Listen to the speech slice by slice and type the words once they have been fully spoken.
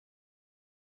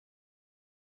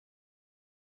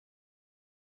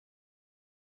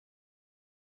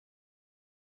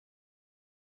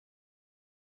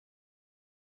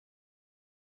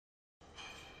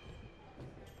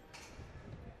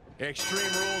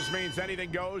Extreme Rules means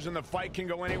anything goes and the fight can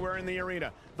go anywhere in the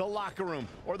arena, the locker room,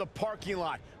 or the parking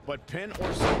lot. But pin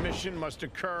or submission must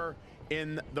occur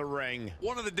in the ring.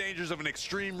 One of the dangers of an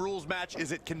Extreme Rules match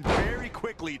is it can very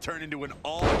quickly turn into an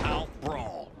all-out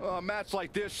brawl. A match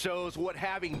like this shows what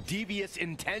having devious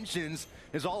intentions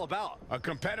is all about. A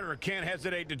competitor can't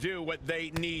hesitate to do what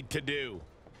they need to do.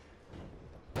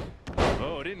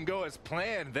 Oh, it didn't go as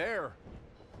planned there.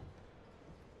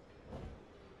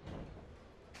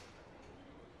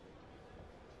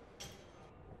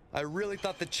 I really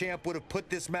thought the champ would have put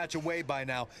this match away by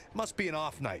now. Must be an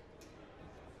off night.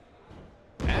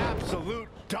 Absolute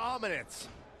dominance.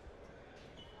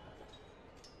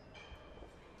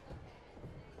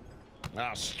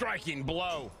 A striking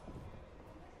blow.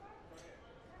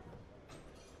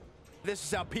 This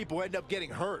is how people end up getting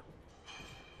hurt.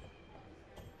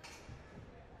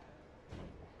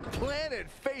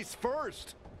 Planted face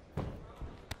first.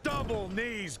 Double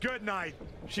knees, good night.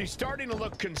 She's starting to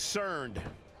look concerned.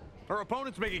 Her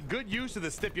opponent's making good use of the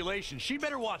stipulation. She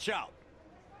better watch out.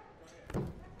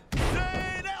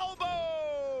 An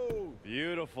elbow!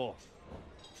 Beautiful.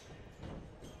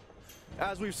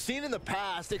 As we've seen in the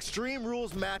past, Extreme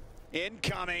Rules match.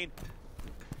 Incoming.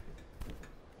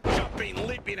 Jumping,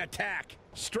 leaping attack.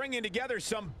 Stringing together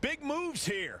some big moves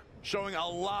here. Showing a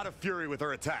lot of fury with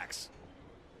her attacks.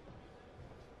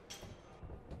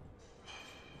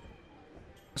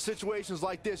 Situations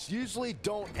like this usually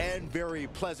don't end very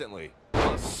pleasantly.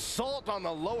 Assault on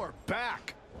the lower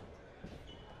back.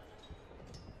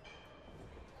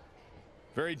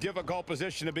 Very difficult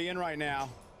position to be in right now.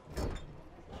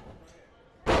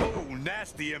 Oh,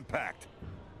 nasty impact.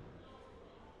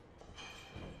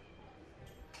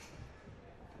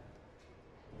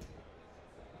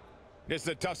 This is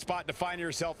a tough spot to find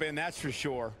yourself in, that's for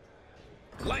sure.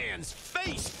 Lands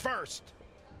face first.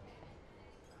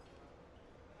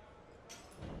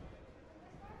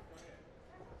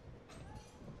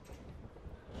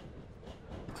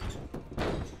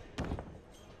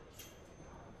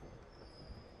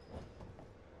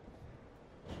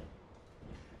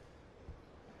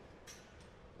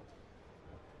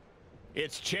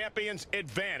 It's champion's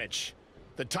advantage.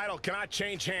 The title cannot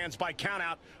change hands by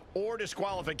countout or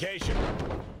disqualification.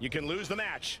 You can lose the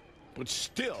match, but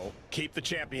still keep the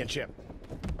championship.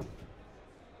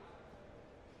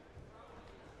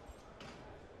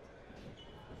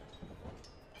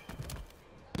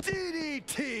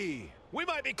 DDT! We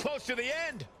might be close to the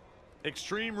end.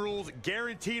 Extreme Rules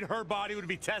guaranteed her body would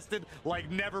be tested like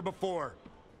never before.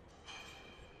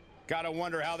 Gotta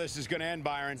wonder how this is gonna end,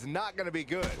 Byron. It's not gonna be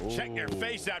good. Check your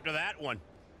face after that one.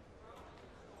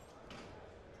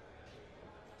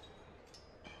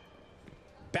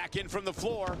 Back in from the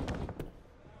floor.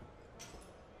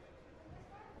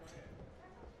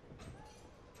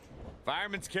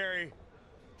 Fireman's carry.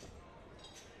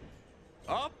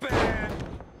 Up and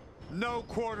no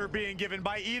quarter being given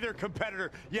by either competitor.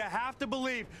 You have to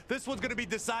believe this one's gonna be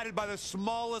decided by the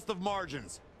smallest of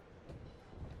margins.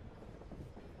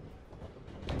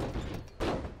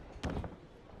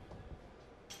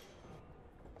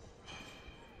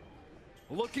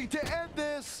 Looking to end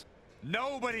this.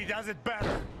 Nobody does it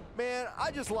better. Man,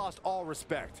 I just lost all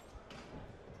respect.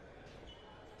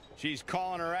 She's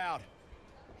calling her out.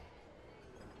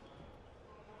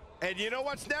 And you know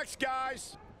what's next,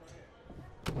 guys?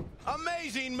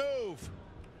 Amazing move.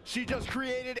 She just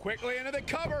created Quickly into the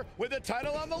cover with the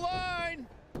title on the line.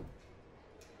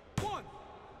 1,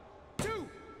 2,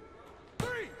 3.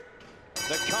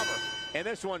 The cover. And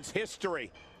this one's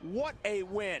history. What a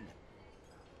win.